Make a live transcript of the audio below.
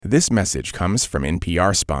This message comes from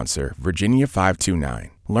NPR sponsor Virginia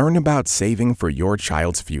 529. Learn about saving for your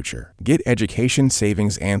child's future. Get education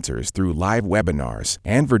savings answers through live webinars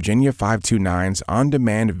and Virginia 529's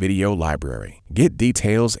on-demand video library. Get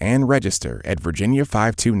details and register at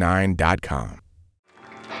virginia529.com.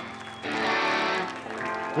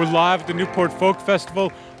 We're live at the Newport Folk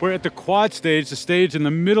Festival. We're at the Quad Stage, the stage in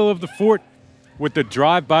the middle of the fort with the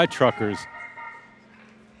drive-by truckers.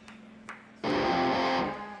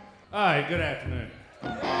 Hi, good afternoon.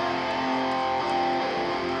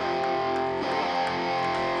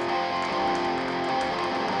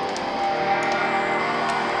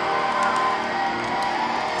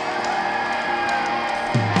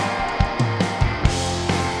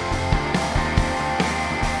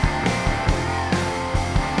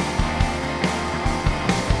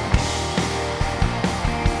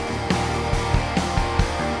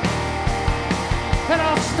 And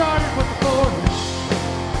I started with the chorus,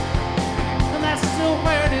 and that's still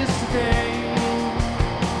where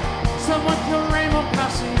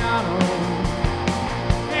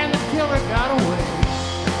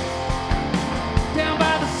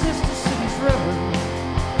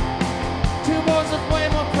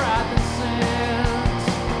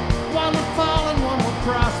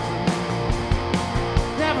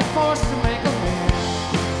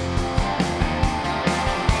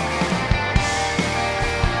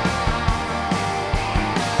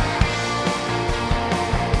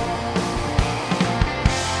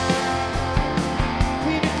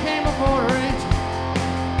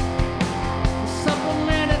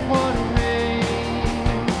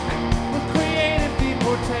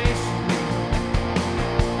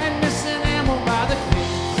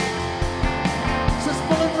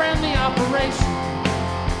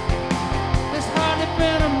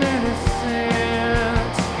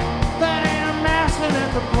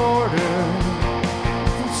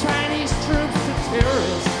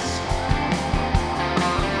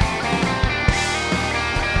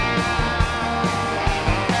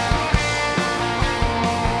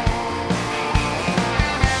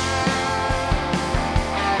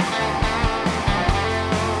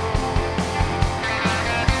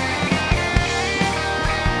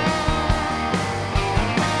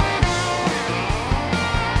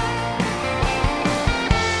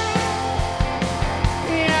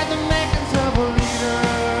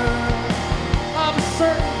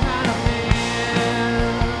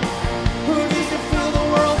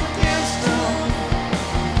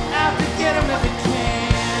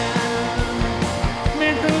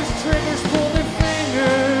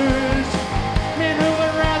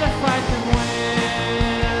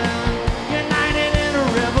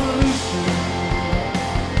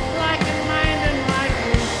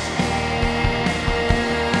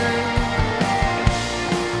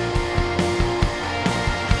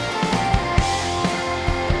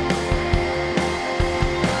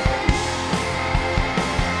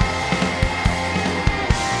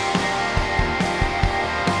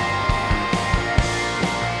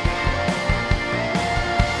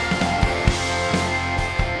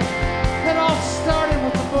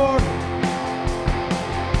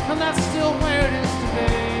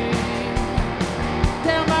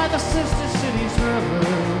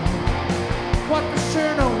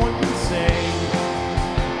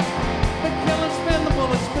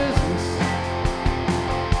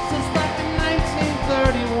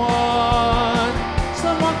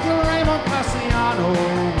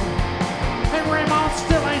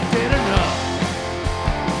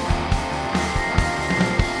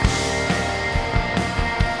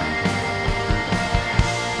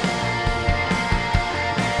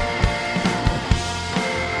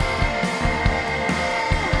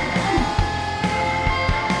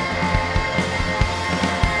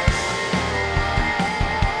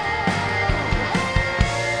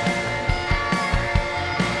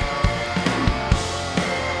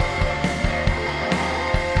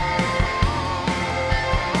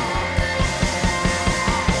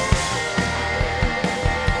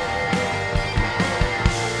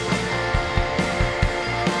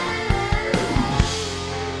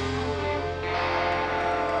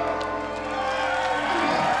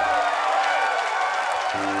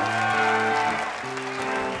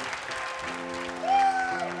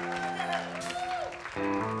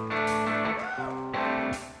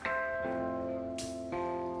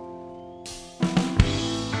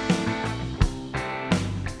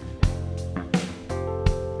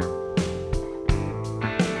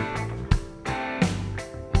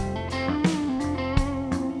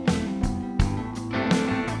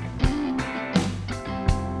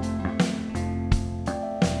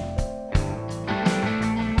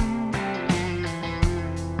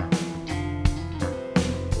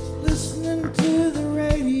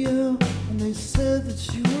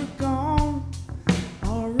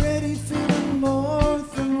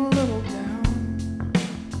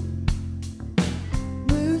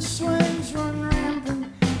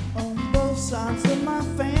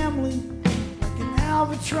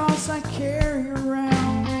albatross I carry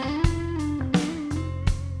around.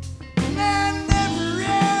 And I never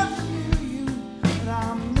ever knew you, but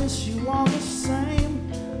I miss you all the same.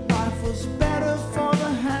 Life was better for the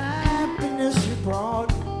happiness you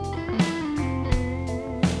brought,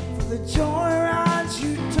 for the joy rides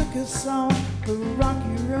you took us on, the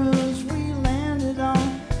rocky roads we landed on,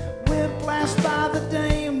 whiplash by the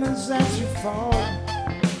demons that you fought.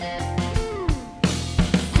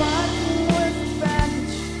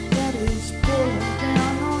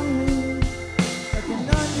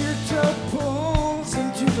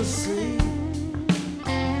 The sea.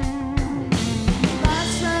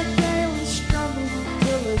 Nights that daily struggle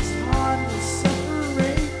till it's hard to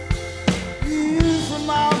separate you from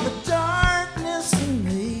all the darkness in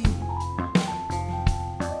me.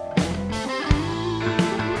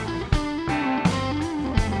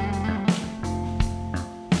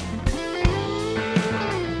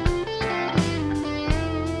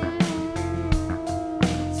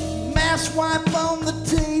 Mass wipe on the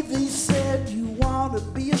TV said you ought to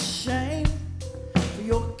be ashamed for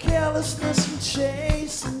your carelessness and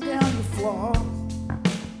chasing down your flaws.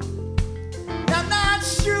 I'm not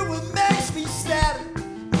sure what makes me sadder,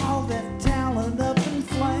 all that talent up in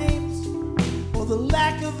flames, or the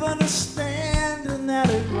lack of understanding that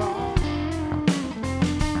it wrong.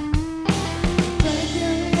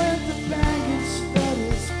 Thinking with the baggage that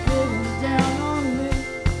is pulling down on me,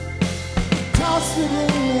 toss it in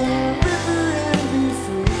the river and be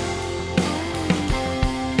free.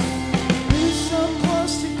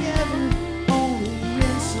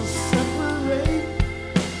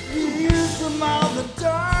 All the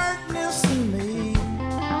darkness in me.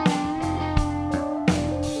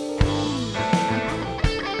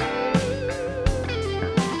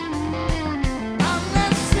 I'm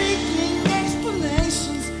not seeking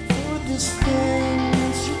explanations for this thing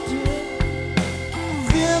that you did. The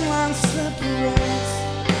thin line separates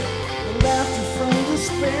the laughter from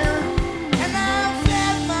despair, and I've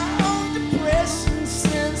had my own depression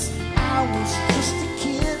since I was just a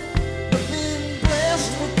kid, but been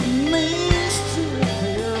blessed with the means.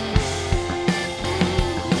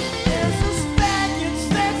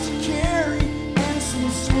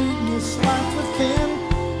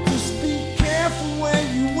 Just be careful where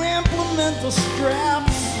you implement the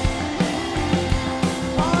straps.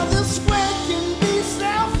 All this weight can be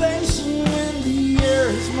salvation when the air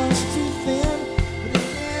is much too thin, but it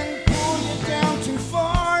can pull you down too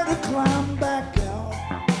far to climb back out.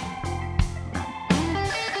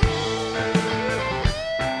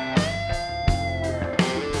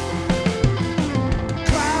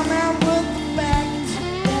 Climb out with the baggage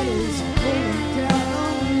that is pulling down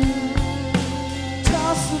on me.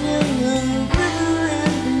 Toss it in the river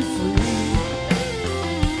and be free.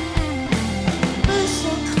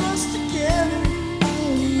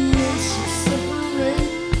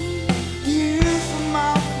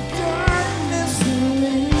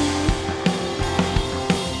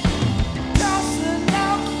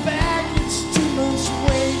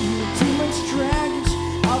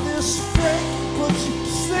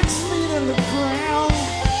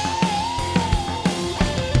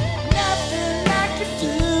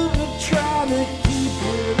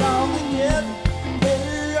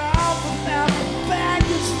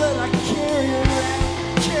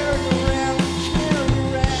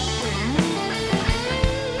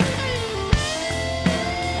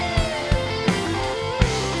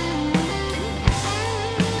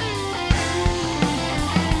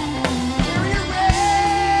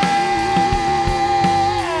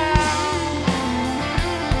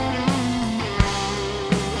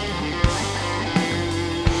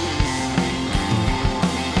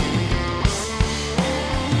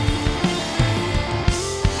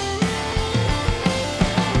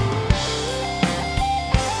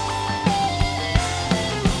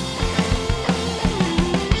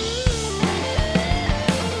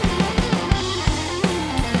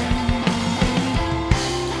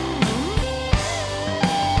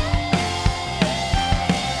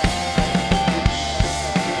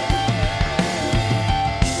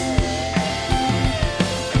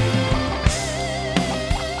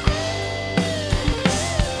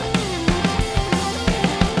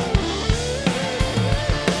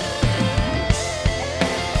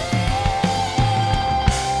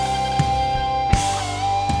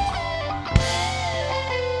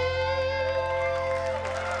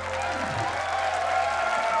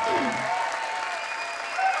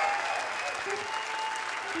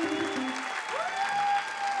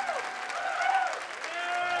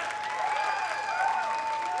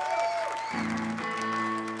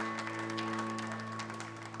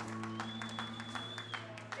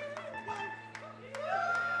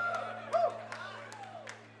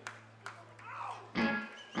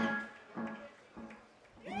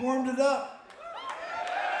 it up.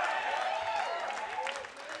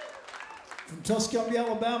 From Tuscaloosa,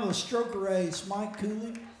 Alabama, the Stroker Ace, Mike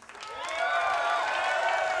Cooley.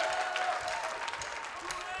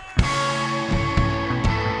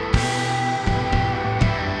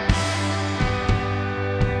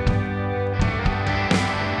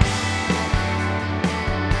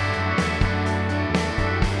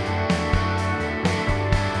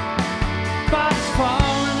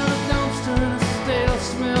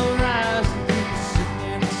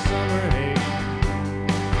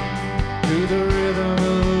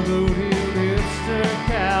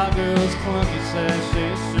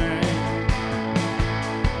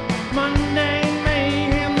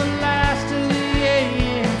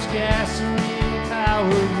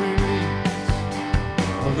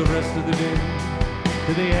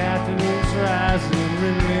 To the afternoon's rising,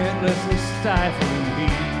 relentlessly stifling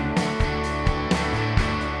heat.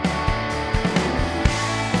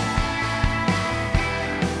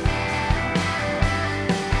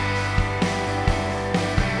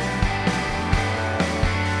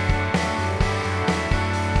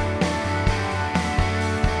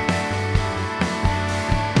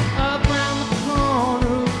 Up round the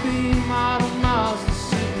corner, a B-model Mazda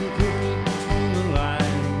sitting crooked between the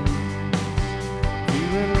lines.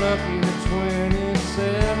 Feeling lucky the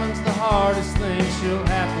 27's the hardest thing she'll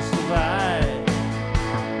have to survive.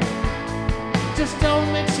 Just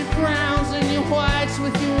don't mix your browns and your whites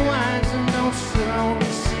with your wines, and don't sit on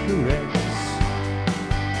your cigarettes.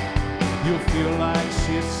 You'll feel like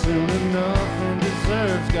shit soon enough, and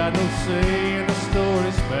deserves got no say in the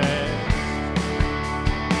story's past.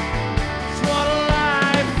 It's what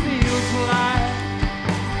life feels like.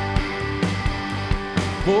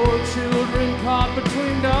 Poor children caught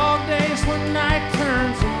between dog days when night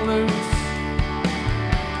turns them loose.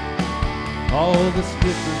 All that's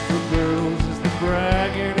different for girls is the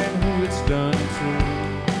bragging and who it's done to.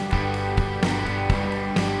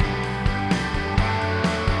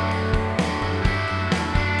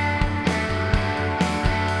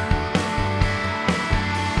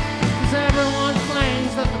 Cause everyone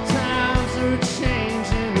claims that the times are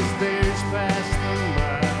changing as theirs pass them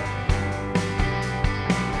by.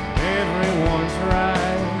 Everyone's right.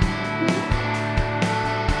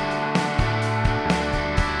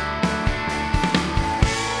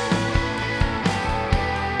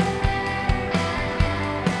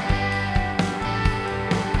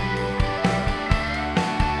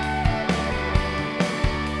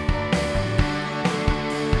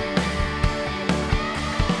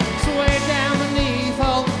 So way down beneath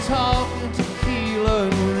all the talk and tequila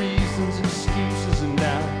and reasons, excuses and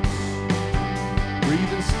doubts,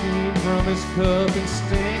 breathing steam from his cup and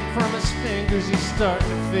stink from his fingers, he's starting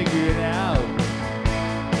to figure it out.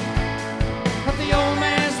 But the old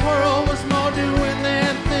man's world was more doing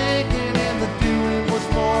than thinking, and the doing was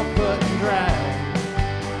more cut and dry.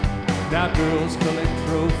 Now girls collect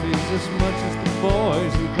trophies as much as the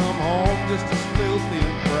boys, who come home just as filthy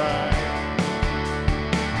and fried.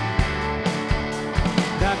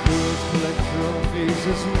 Now girls collect trophies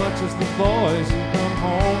as much as the boys, who come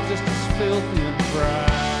home just as filthy and fried.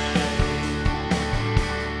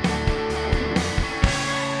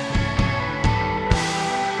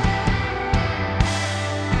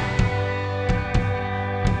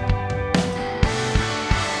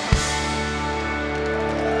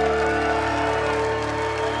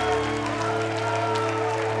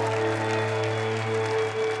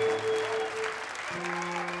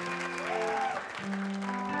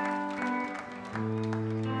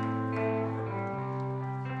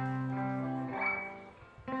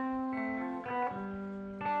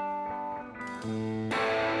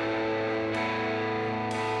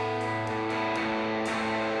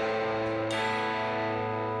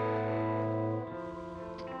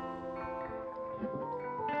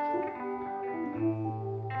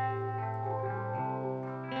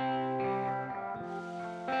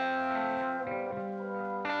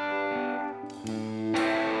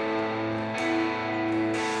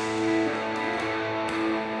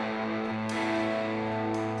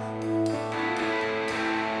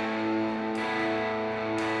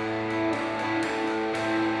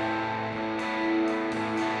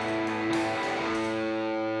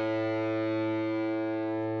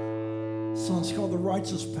 This song's called The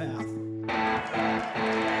Righteous Path.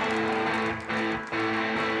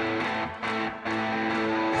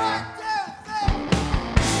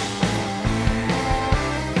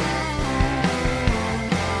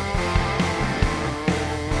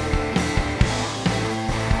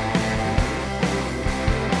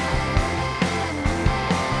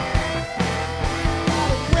 Got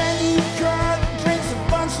a brand new car, drinks a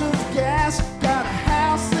bunch of gas, got a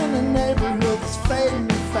house in the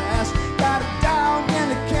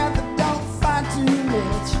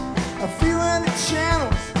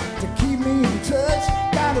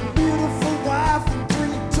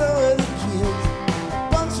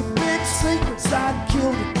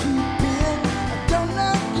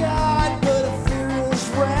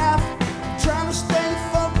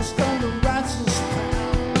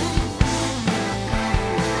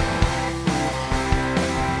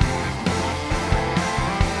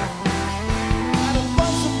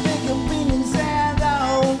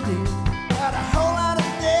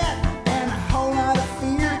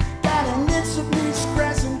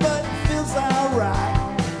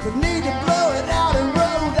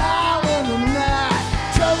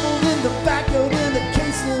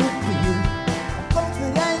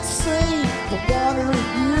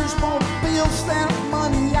lost that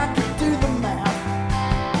money, I could do the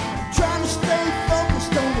math. Trying to stay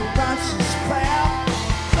focused on the righteous path.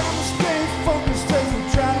 Trying to stay focused as I'm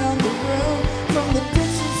drowning the road from the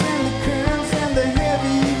ditches and the curves and the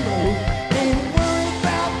heavy load. Ain't worried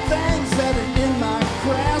about things that are in my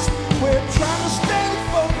grasp. We're trying to stay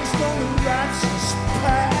focused on the righteous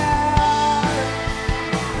path.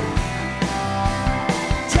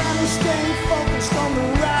 Trying to stay focused on the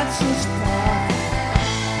righteous path.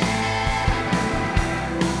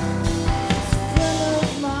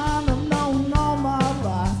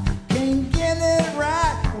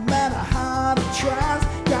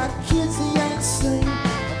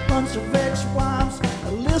 Of ex-wives,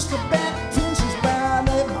 a list of bad intentions about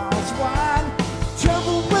 8 miles wide.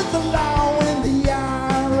 Trouble with the law and the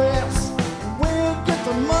IRS. And where get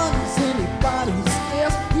the money's anybody's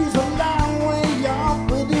guess. He's a long way off,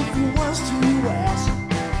 but if he wants to ask,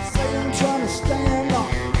 say I'm trying to stand on.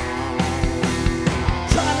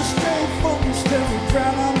 Trying to stay focused as we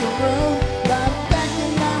drown on the road. Right back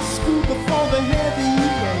in high school before the heavy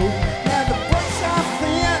load. Now the books are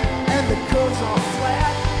thin and the curves are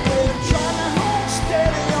flat. Trying to hold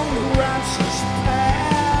steady on the righteous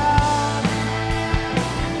path.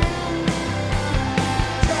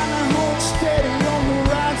 Trying to hold steady on the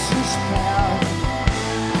righteous path.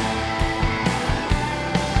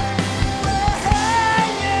 We're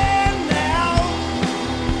hanging now.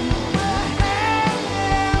 We're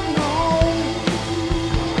hanging on.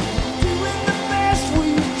 Doing the best we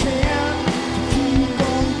can to keep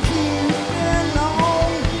on keeping on.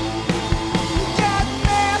 We got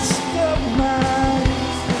messed up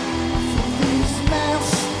minds for these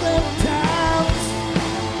messed up times,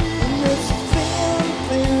 and it's a thin,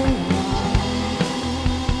 thin line.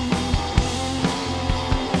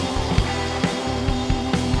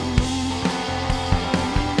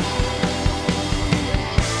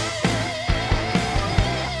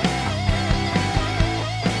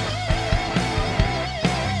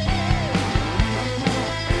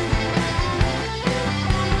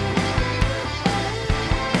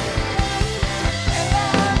 And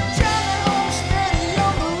I'm trying to hold steady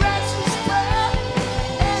on the righteous path.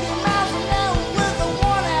 80 miles an hour with a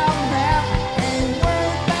worn-out map. Ain't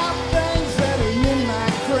worried about things that are in my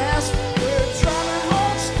grasp. We're trying to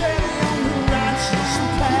hold steady on the righteous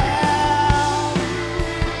path.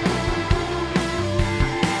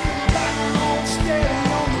 Trying to hold steady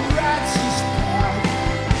on the righteous path.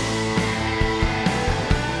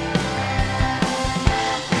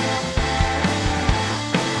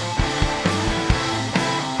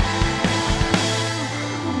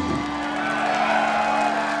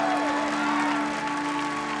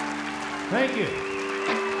 Thank you.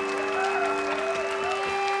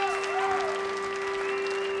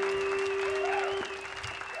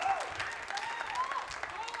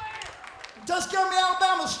 Tuscaloosa,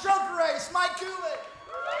 Alabama, stroke race, Mike Cooley.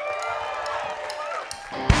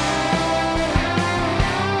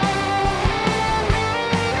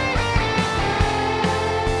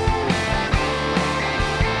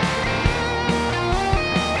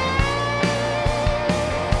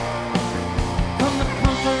 From the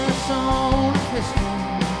comfort zone of history,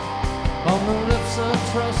 on the lips of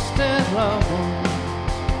trusted loved ones,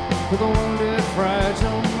 to the wounded,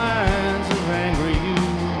 fragile minds of angry youth.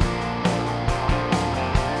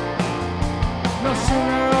 No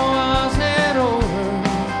sooner was it over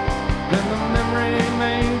than the memory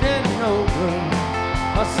made it over,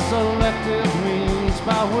 a selective means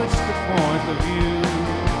by which to point the view.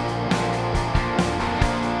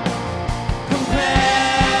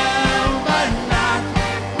 Compelled but not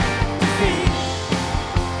defeat.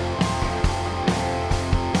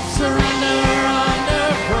 Surrender under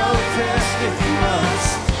protest if you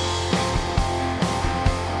must.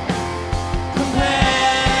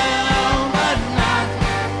 Compelled but not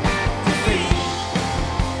defeat.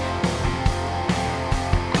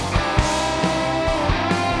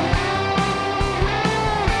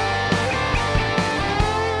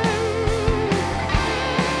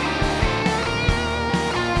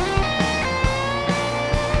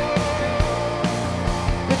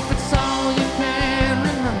 If it's all you can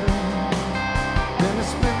remember, then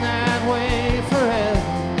it's been that way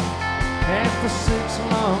forever. And for 6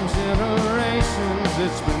 long generations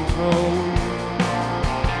it's been told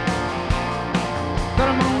that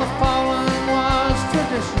among the fallen was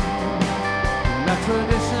tradition, and that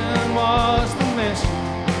tradition was the mission.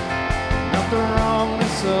 Not the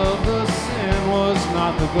wrongness of the sin was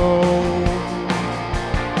not the goal.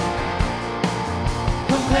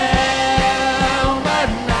 Compelled but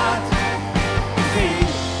not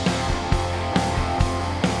defeat.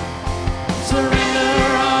 Surrender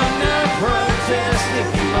under protest if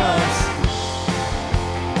you must.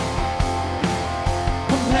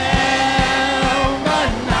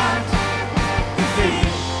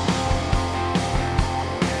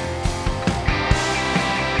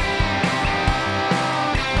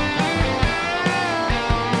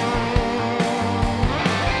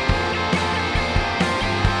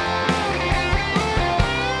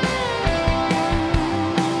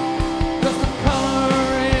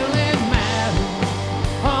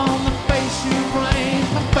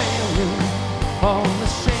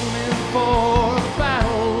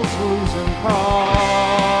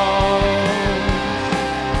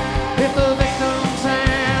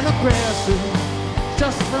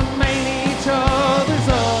 remain each other's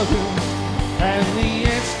others, and the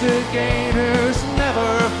instigators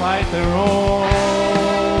never fight their own.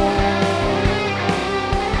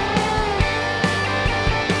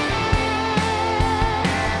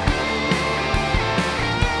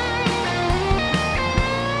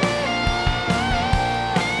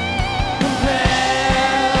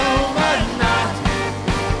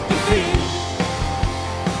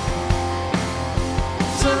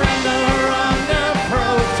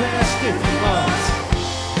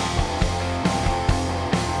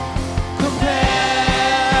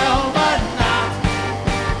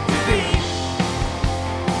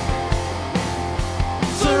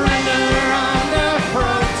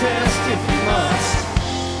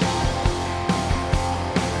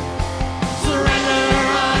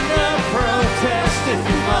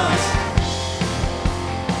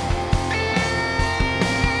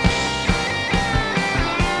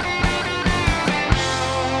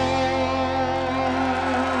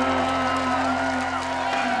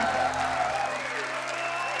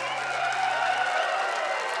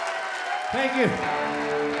 Thank you.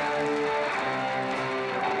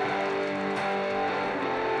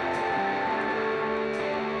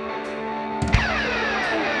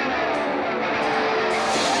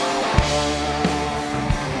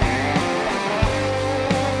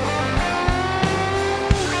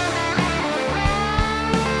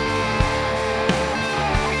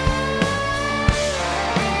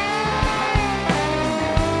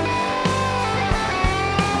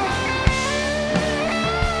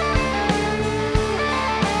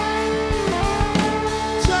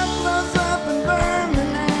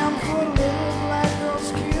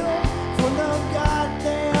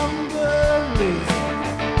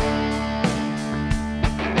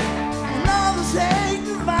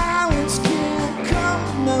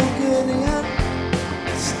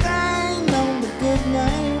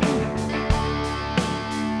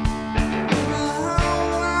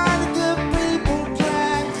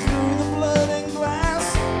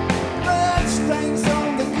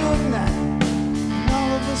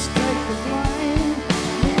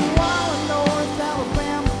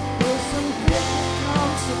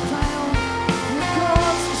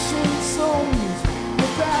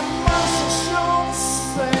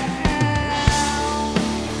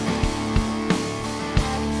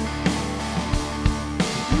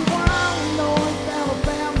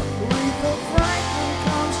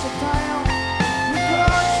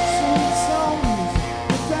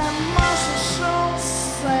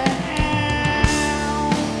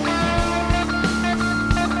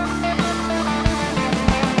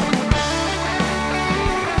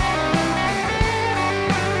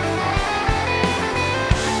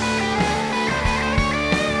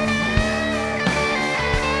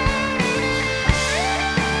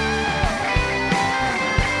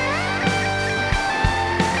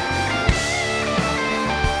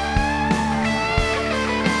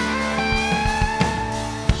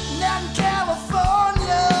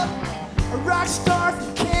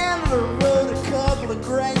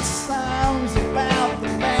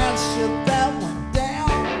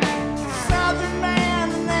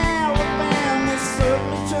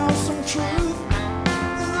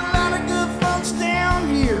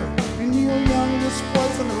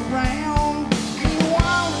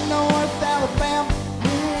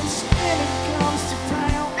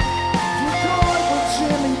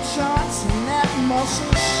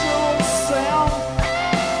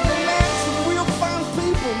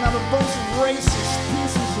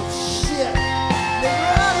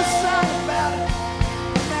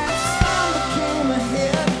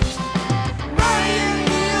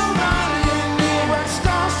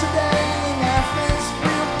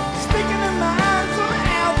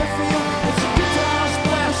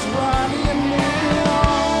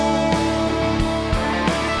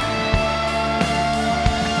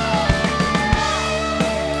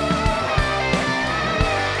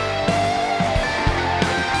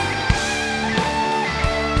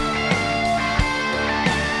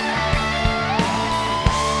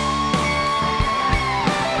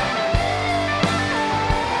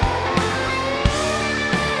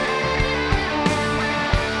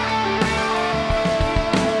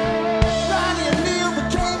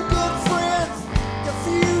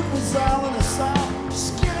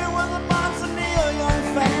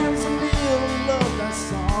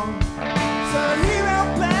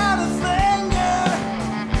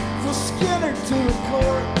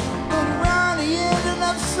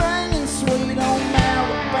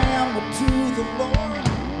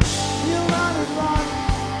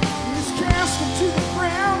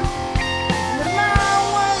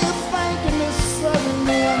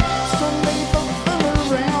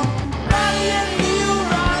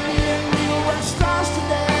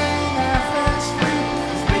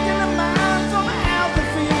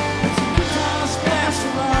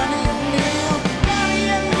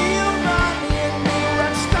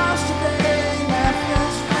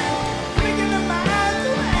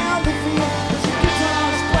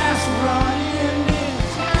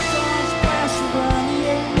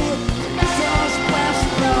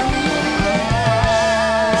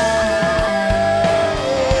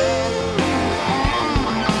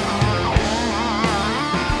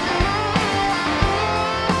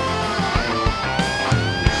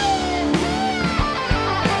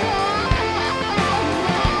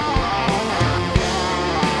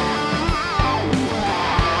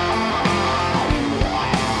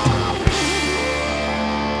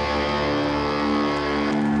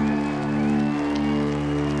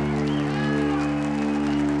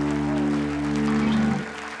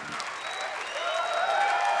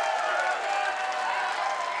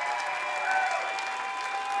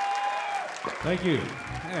 Thank you.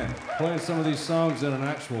 Man, playing some of these songs in an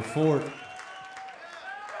actual fort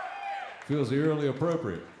feels eerily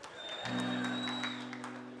appropriate.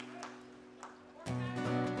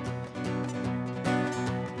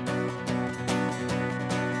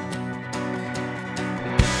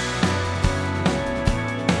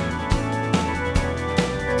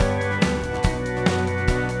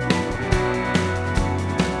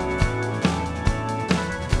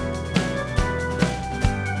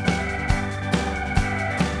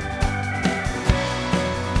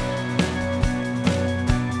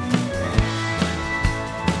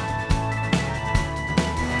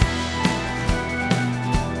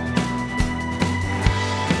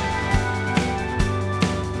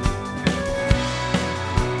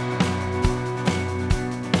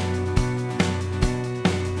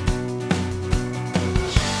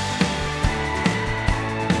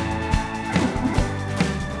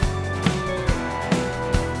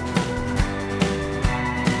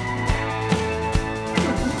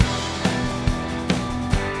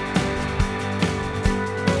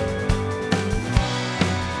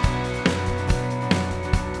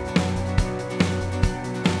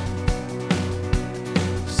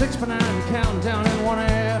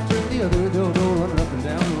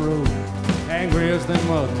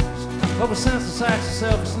 Over senseless acts of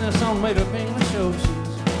selfishness on made-up English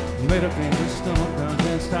oceans, made-up English stomach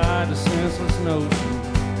contents tied to senseless notions.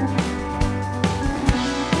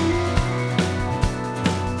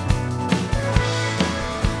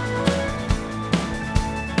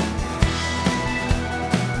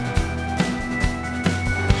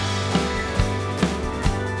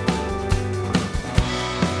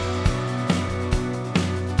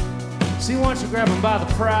 See, once you grab them by the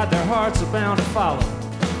pride, their hearts are bound to follow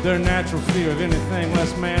their natural fear of anything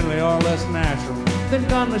less manly or less natural. Then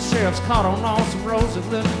gunless sheriffs caught on lonesome roads that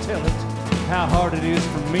live to tell it how hard it is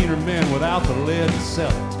for meaner men without the lead to sell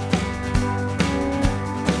it.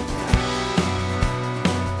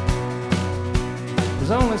 Cause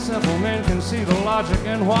only simple men can see the logic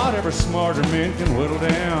in whatever smarter men can whittle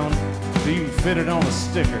down to even fit it on a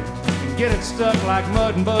sticker and get it stuck like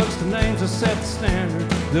mud and bugs to names that set the standard.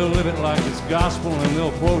 They'll live it like it's gospel and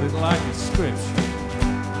they'll quote it like it's scripture.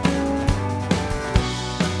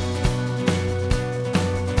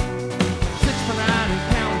 6 for 9 and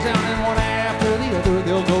counting down, and one after the other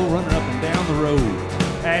they'll go running up and down the road,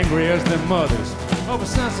 angry as their mothers, over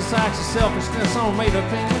senseless acts of selfishness on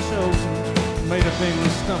made-up English oceans, made-up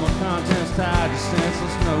English stomach contents tied to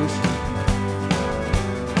senseless notions.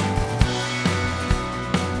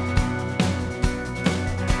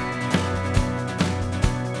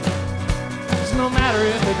 No matter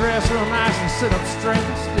if they dress real nice and sit up straight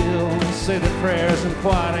and still and say their prayers in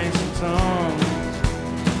quiet ancient tongues,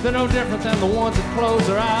 they're no different than the ones that close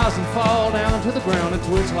their eyes and fall down to the ground and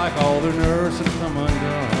twitch like all their nerves have come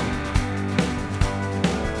undone.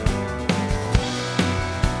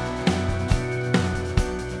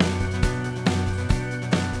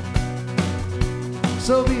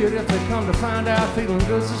 So be it if they come to find out feeling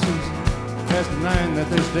good as easy as denying that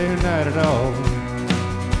there's day or night at all.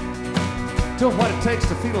 Till what it takes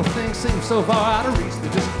to feel a thing seems so far out of reach, they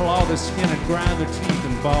just claw their skin and grind their teeth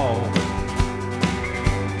and bawl.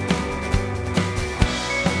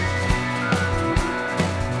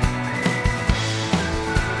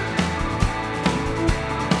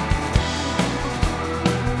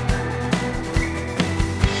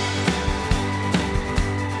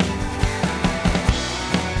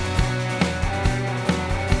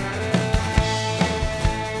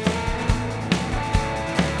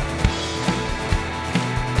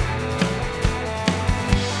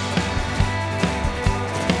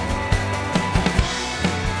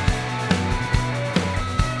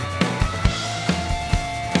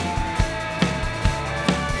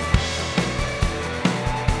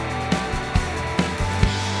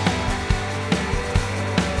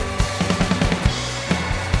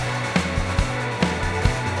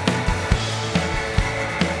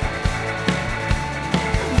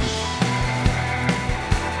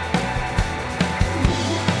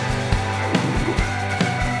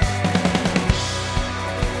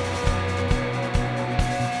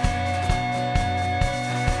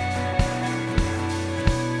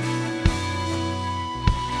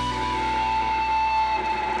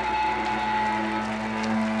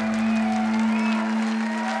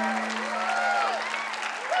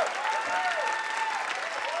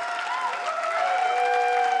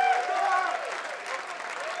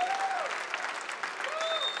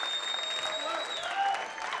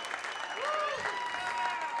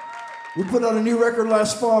 We put out a new record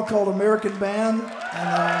last fall called American Band,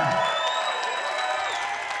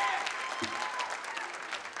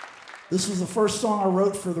 and This was the first song I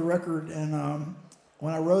wrote for the record, and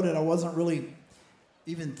when I wrote it, I wasn't really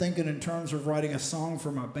even thinking in terms of writing a song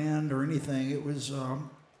for my band or anything. It was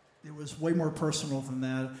way more personal than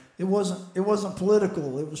that. It wasn't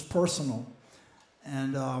political. It was personal,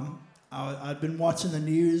 and I'd been watching the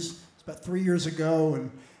news. It's about 3 years ago,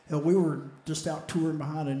 and we were just out touring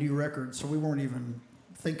behind a new record, so we weren't even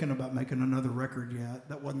thinking about making another record yet.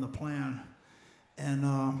 That wasn't the plan. And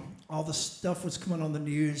all the stuff was coming on the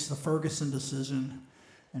news, the Ferguson decision,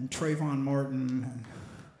 and Trayvon Martin, and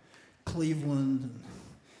Cleveland. And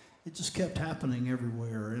it just kept happening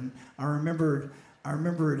everywhere. And I remembered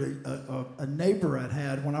a neighbor I'd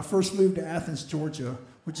had when I first moved to Athens, Georgia,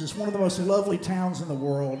 which is one of the most lovely towns in the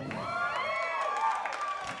world.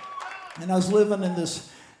 And I was living in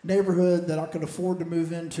this neighborhood that I could afford to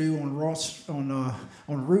move into on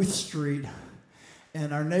Ruth Street.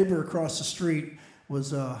 And our neighbor across the street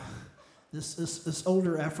was this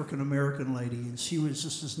older African-American lady, and she was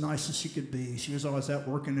just as nice as she could be. She was always out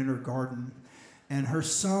working in her garden. And her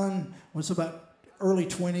son was about early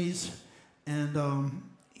 20s, and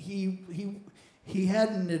he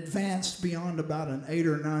hadn't advanced beyond about an 8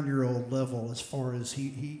 or 9 year old level as far as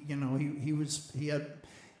he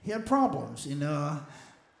had problems,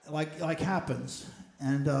 like happens.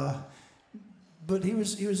 And but he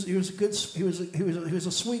was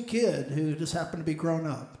a sweet kid who just happened to be grown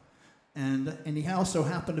up, and he also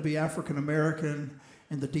happened to be African American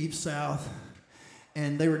in the Deep South,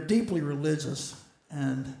 and they were deeply religious.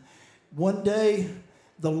 And one day,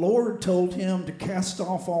 the Lord told him to cast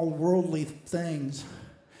off all worldly things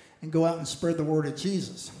and go out and spread the word of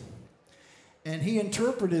Jesus. And he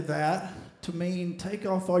interpreted that to mean take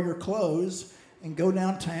off all your clothes and go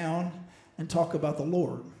downtown and talk about the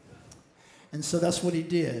Lord. And so that's what he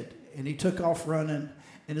did. And he took off running,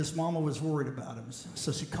 and his mama was worried about him.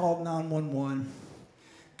 So she called 911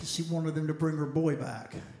 because she wanted them to bring her boy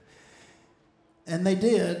back. And they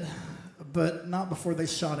did, but not before they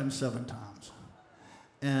shot him 7 times.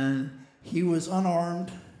 And he was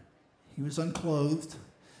unarmed, he was unclothed,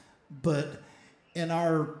 but in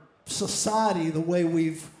our society, the way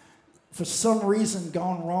we've, for some reason,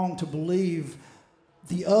 gone wrong to believe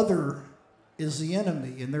the other is the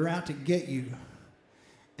enemy and they're out to get you.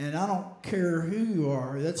 And I don't care who you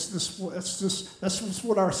are. That's just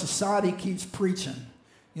what our society keeps preaching,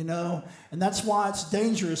 And that's why it's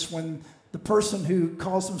dangerous when the person who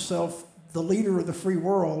calls himself the leader of the free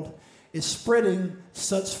world is spreading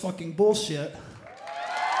such fucking bullshit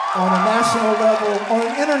on a national level, on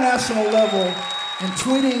an international level, and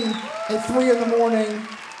tweeting at 3 a.m.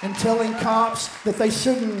 and telling cops that they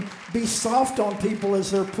shouldn't be soft on people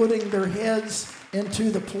as they're putting their heads into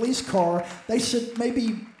the police car. They should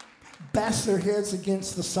maybe bash their heads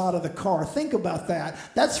against the side of the car. Think about that.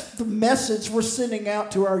 That's the message we're sending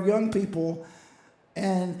out to our young people,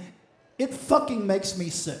 and it fucking makes me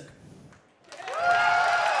sick.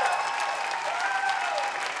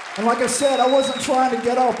 And like I said, I wasn't trying to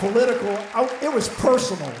get all political. It was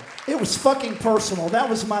personal. It was fucking personal. That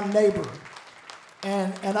was my neighbor.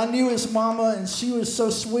 And I knew his mama, and she was so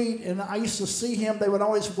sweet, and I used to see him. They would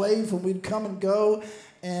always wave when we'd come and go.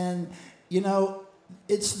 And,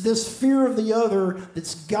 it's this fear of the other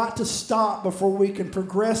that's got to stop before we can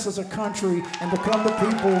progress as a country and become the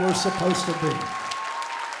people we're supposed to be.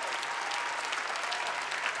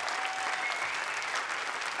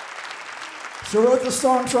 So I wrote the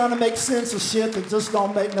song trying to make sense of shit that just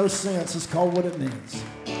don't make no sense. It's called What It Means.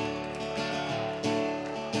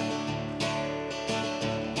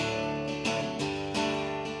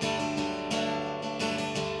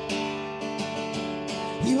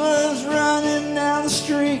 He was running down the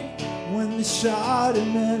street when they shot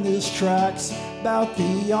him in his tracks. About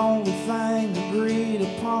the only thing agreed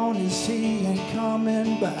upon is he ain't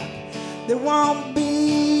coming back. There won't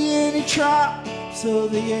be any trial, so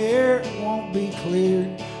the air won't be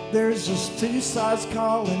cleared. There's just 2 sides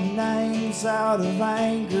calling names out of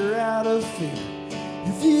anger, out of fear.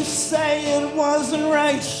 If you say it wasn't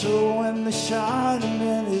racial when they shot him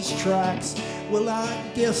in his tracks, well,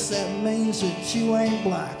 I guess that means that you ain't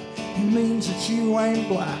black. It means that you ain't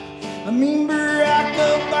black. I mean, Barack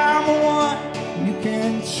Obama won. You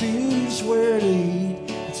can choose where to eat,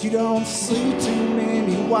 but you don't see too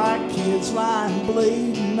many white kids lying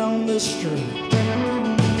bleeding on the street.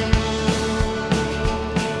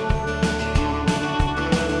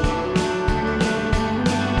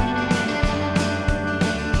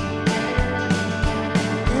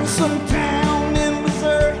 Some town in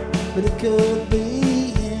Missouri, but it could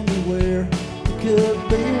be anywhere. It could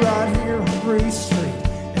be right here on Ruth Street.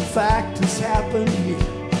 In fact, it's happened here.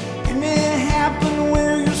 And it happened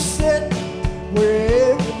where you're sitting,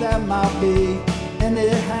 wherever that that might be. And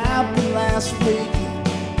it happened last week,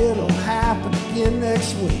 it'll happen again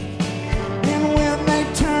next week. And when they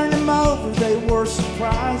turned him over, they were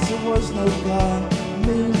surprised there was no God. I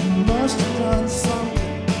mean, he must have done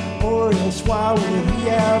something, or else why would he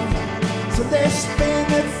have? So they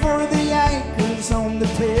spin it for the anchors on the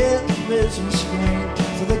television screen,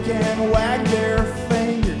 so they can wag their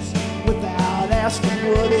fingers without asking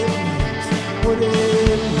what it means. What it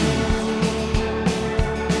means.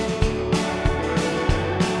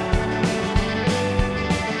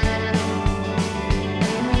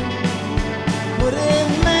 What it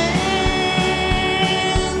means.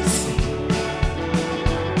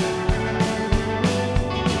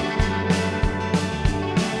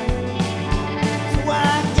 So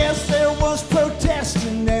I guess there was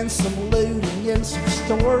protesting and some looting in some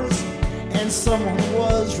stores, and someone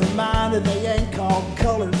was reminded they ain't called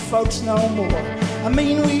colored folks no more. I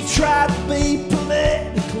mean, we try to be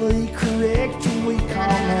politically correct when we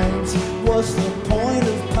call names. What's the point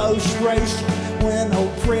of post-racial when no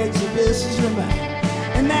prejudices remain?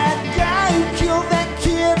 And that guy who killed that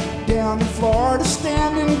kid down in Florida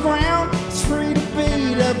standing ground is free to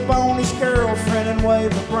beat up on his girlfriend and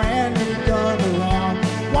wave a brand new gun around,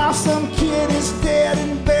 while some kid is dead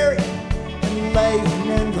and buried and laying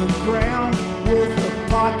in the ground with a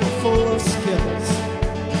pocket full of Skittles.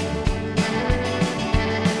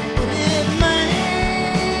 But it means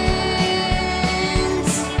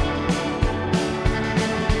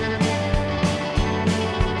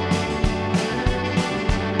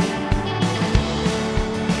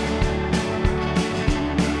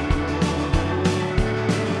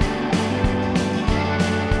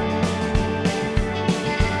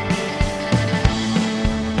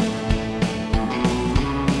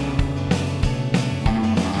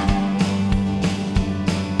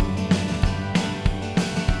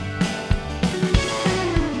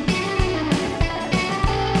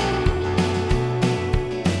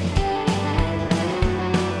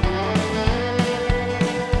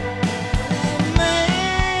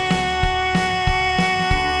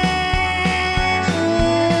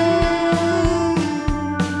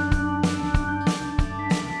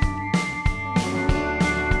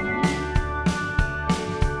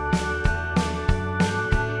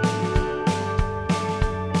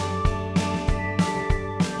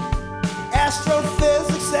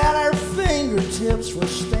astrophysics at our fingertips. We're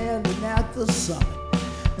standing at the summit,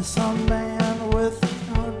 and some man with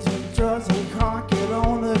drugs will cock it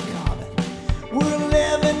on a comet. We're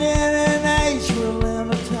living in an age where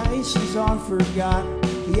limitations are forgotten.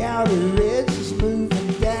 The outer edges move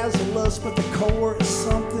and dazzle us, but the core is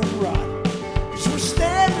something rotten. 'Cause we're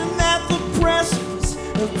standing at the precipice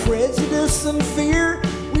of prejudice and fear.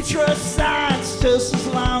 We trust science just as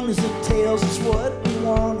long as it tells us what we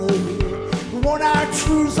want to hear. We want our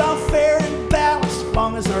truths all fair and balanced, as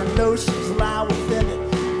long as our notions lie within it.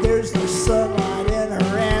 There's no sunlight in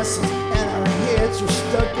our asses, and our heads are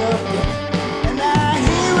stuck up in it. And our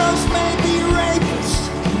heroes may be rapists,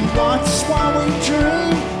 we watch us while we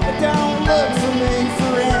dream, but don't look for me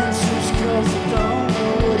for answers, 'cause I don't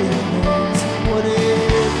know what it means. What it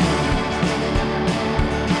means.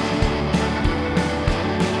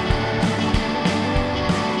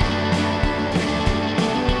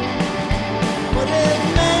 What it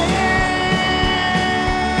means.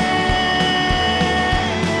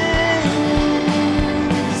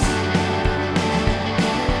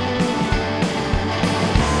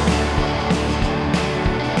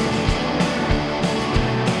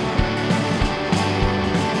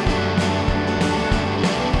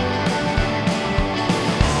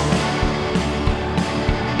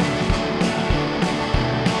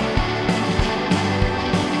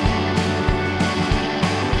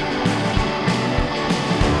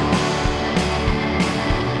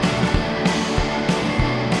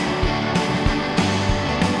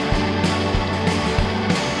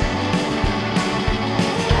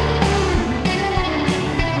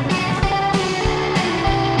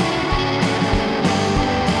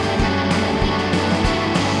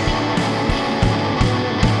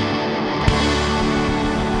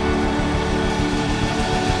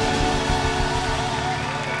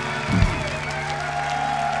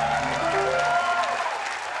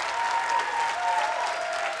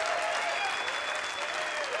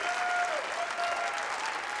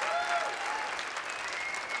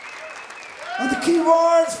 On the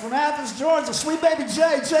keyboards from Athens, Georgia, Sweet Baby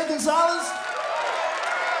Jay Gonzalez.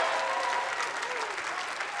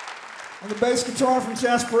 On the bass guitar from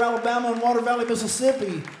Jasper, Alabama and Water Valley,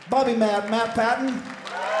 Mississippi, Bobby Matt Patton.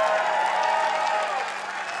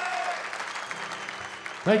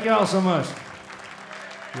 Thank y'all so much.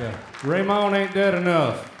 Yeah, Raymond ain't dead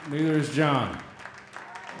enough. Neither is John.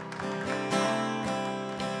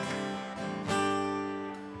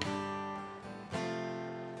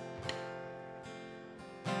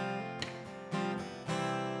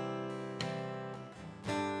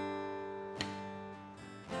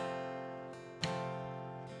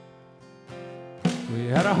 We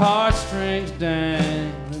had our heartstrings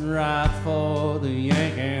dangling right for the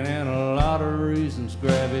yanking, and a lot of reasons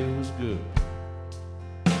gravity was good.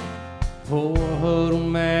 Poor huddle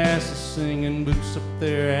masses singing, boots up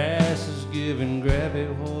their asses, giving gravity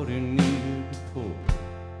what he needed to pull.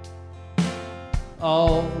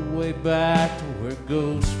 All the way back to where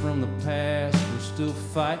ghosts from the past were still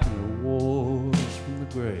fighting their wars from the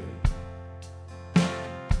grave.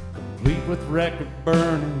 Complete with record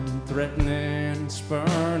burning, threatening and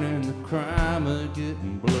spurning the crime of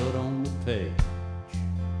getting blood on the page.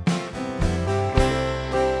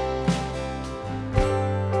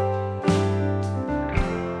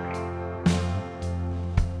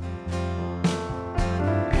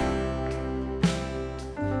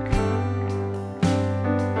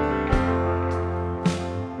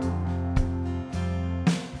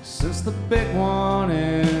 Since the big one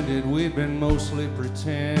ended, we'd been mostly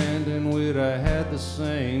pretending we'd have had the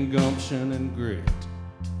same gumption and grit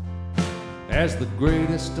as the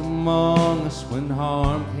greatest among us. When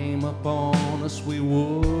harm came upon us, we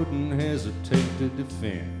wouldn't hesitate to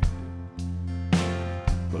defend.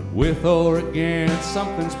 But with or against,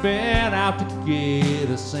 something's been out to get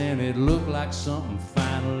us, and it looked like something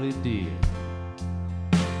finally did.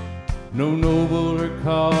 No nobler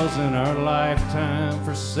cause in our lifetime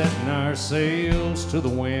for setting our sails to the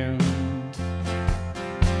wind.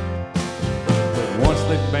 But once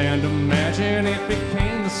they banned Imagine, it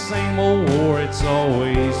became the same old war it's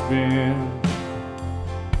always been.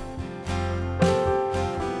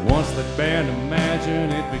 Once they banned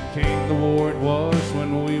Imagine, it became the war it was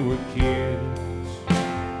when we were kids.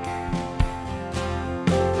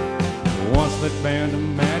 Once they banned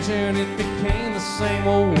Imagine, it became the same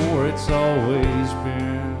old war it's always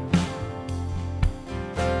been.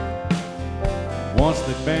 Once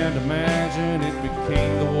they banned Imagine, it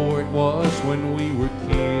became the war it was when we were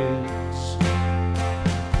kids.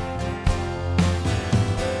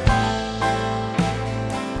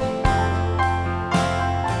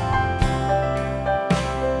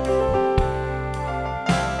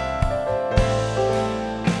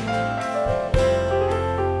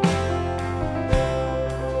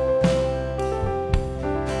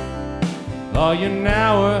 Are you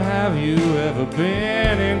now, or have you ever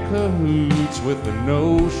been in cahoots with the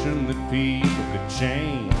notion that people could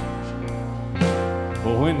change?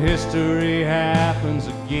 But when history happens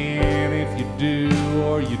again, if you do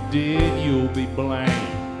or you did, you'll be blamed.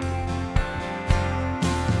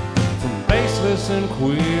 From baseless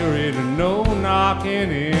inquiry to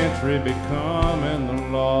no-knocking entry becoming the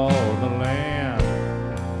law of the land.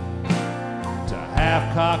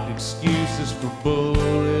 Half-cocked excuses for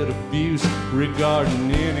bullet abuse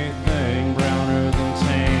regarding anything browner than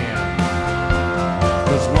tan.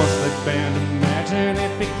 'Cause once they banned Imagine,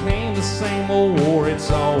 it became the same old war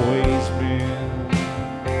it's always been.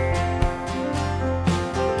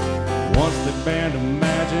 Once they banned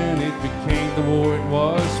Imagine, it became the war it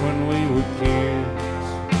was when we were kids.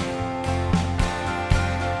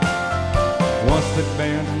 Once they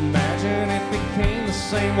banned Imagine, it became the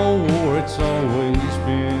same old war it's always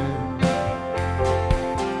been.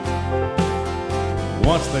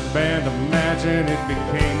 Once they banned Imagine, it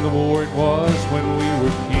became the war it was when we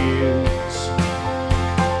were kids.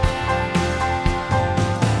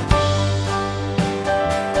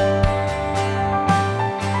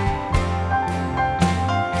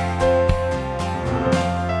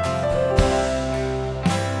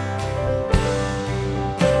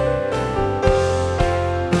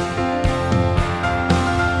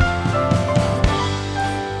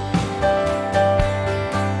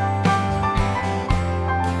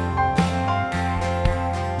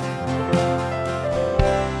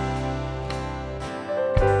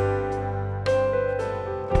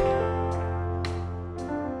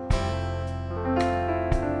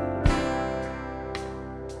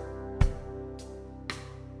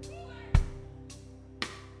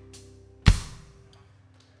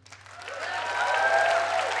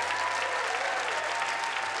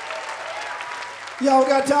 Y'all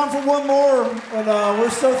got time for one more, and we're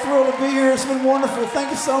so thrilled to be here. It's been wonderful.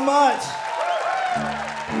 Thank you so much.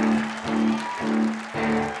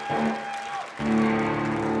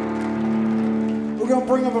 We're going to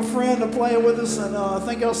bring up a friend to play it with us, and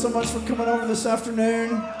thank y'all so much for coming over this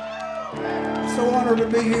afternoon. So honored to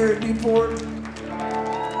be here at Newport.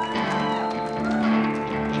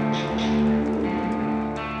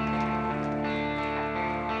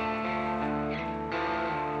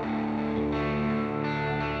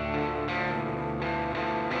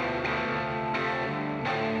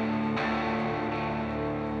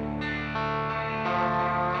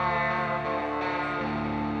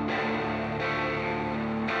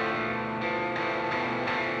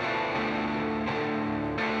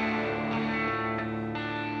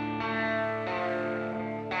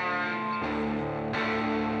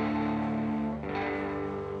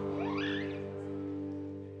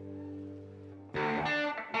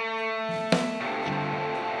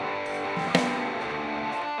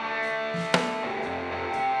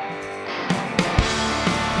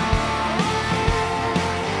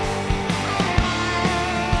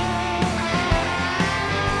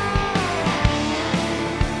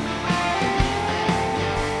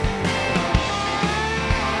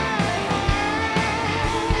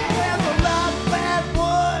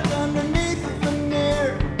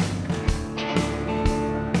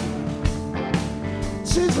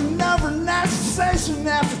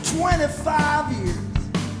 25 years.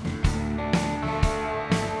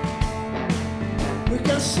 We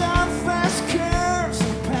got shot fast curves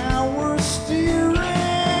and power steering.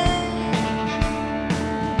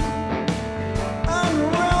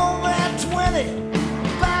 Unroll that 20,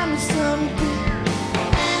 buy me some beer.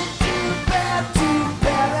 Ain't too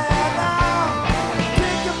bad at all.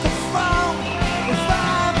 Pick up the phone, if I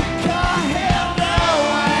have a car, hell no,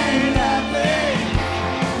 I ain't happy.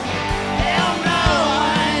 Hell no,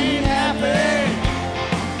 I ain't happy.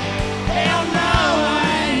 Hell no,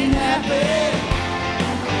 I ain't happy.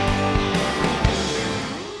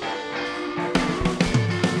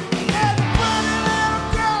 And the funny little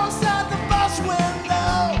girls out the bus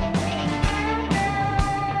window.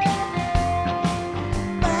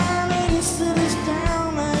 Man, 80 cities down,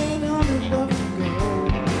 800 bucks to go.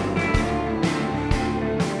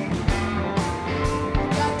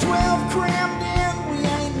 Got 12 crammed in, we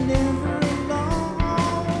ain't never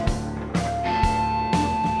alone.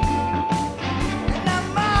 And I'm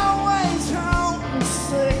always home and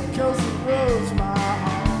sick 'cause the road's my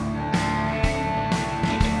home.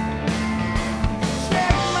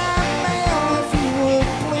 Check my mail if you would,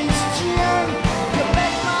 please, Jim.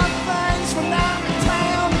 Collect my things from out of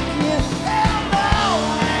town again. Hell no,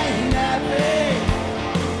 I ain't happy.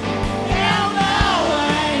 Hell no,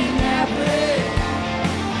 I ain't happy.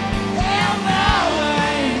 Hell no, I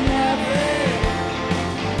ain't happy.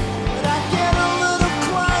 But I get a little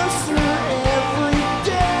closer every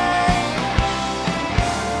day.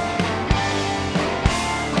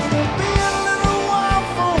 It'll be a little while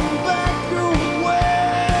for I'm back away.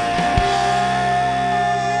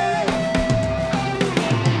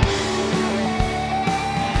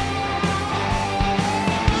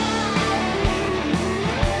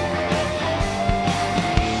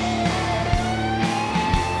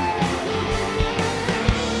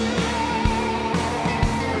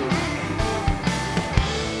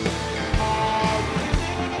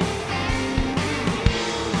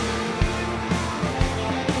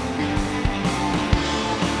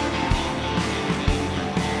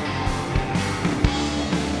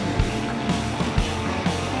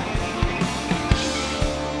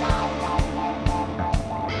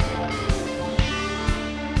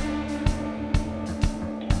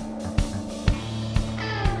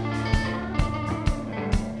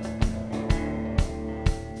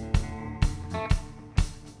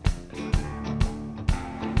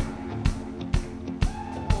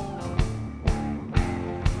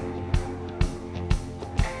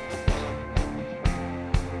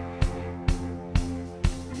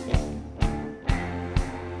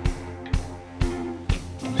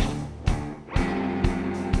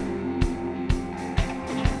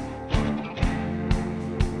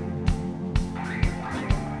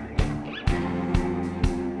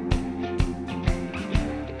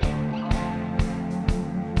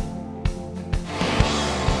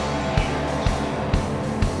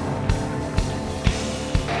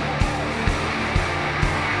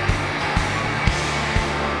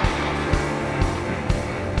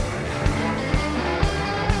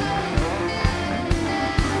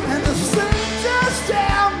 And to see just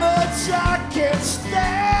how much I can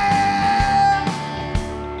stand.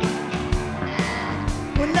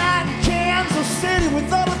 When night in Kansas City, we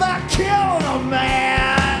thought about killing a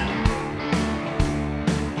man.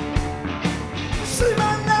 See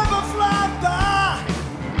my number fly by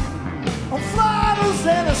on Florida's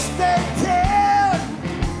Interstate 10.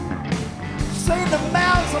 See the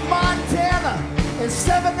mountains of Montana at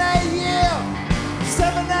 7 a.m.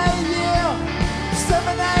 7 a.m.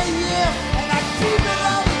 7 a.m. And I keep it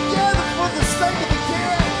all together for the sake of the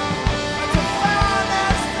kid. It's a fine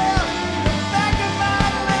ass step in the back of my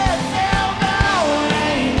list. Hell no, I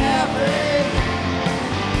ain't happy.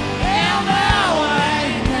 Hell no, I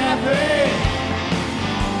ain't happy.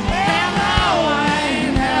 Hell no, I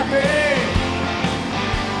ain't happy.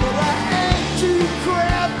 But I ain't too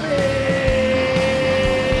crappy.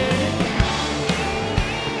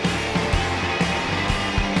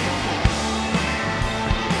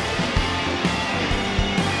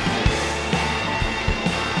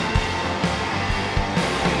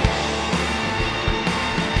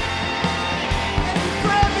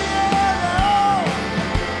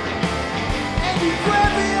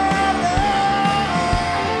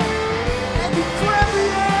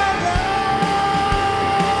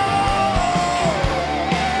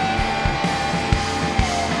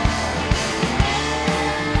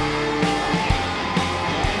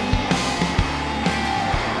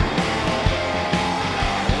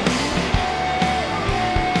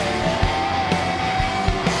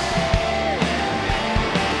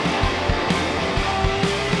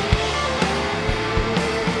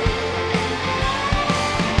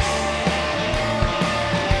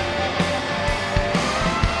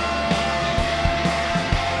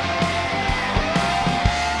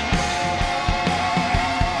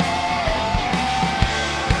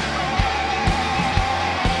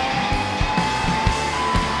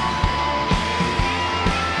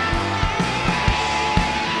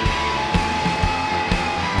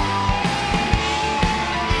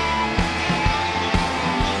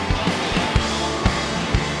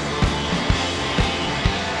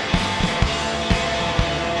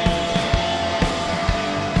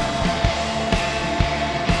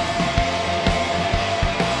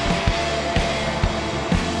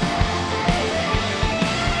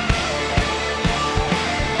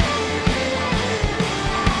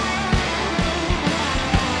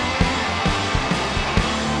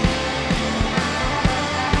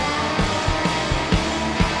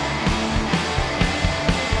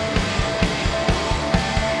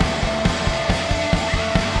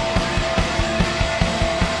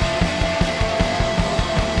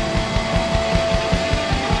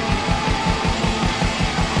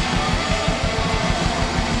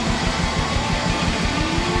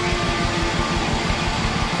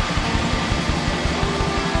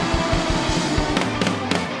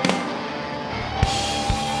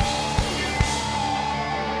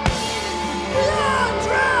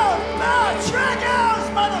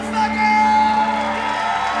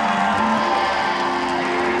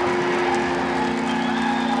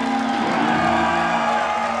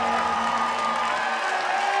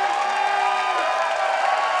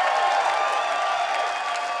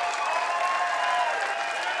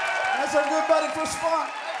 was fun.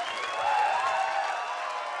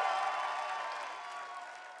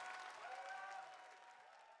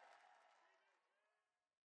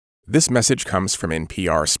 This message comes from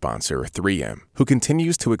NPR sponsor 3M, who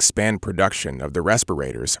continues to expand production of the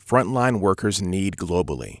respirators frontline workers need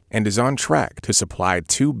globally and is on track to supply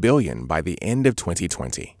 2 billion by the end of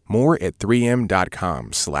 2020. More at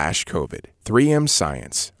 3m.com/COVID. 3M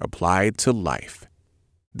Science, applied to life.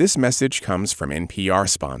 This message comes from NPR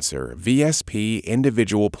sponsor VSP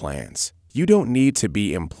Individual Plans. You don't need to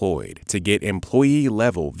be employed to get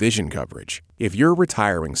employee-level vision coverage. If you're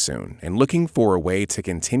retiring soon and looking for a way to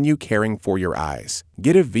continue caring for your eyes,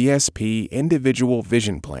 get a VSP Individual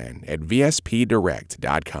Vision Plan at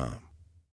vspdirect.com.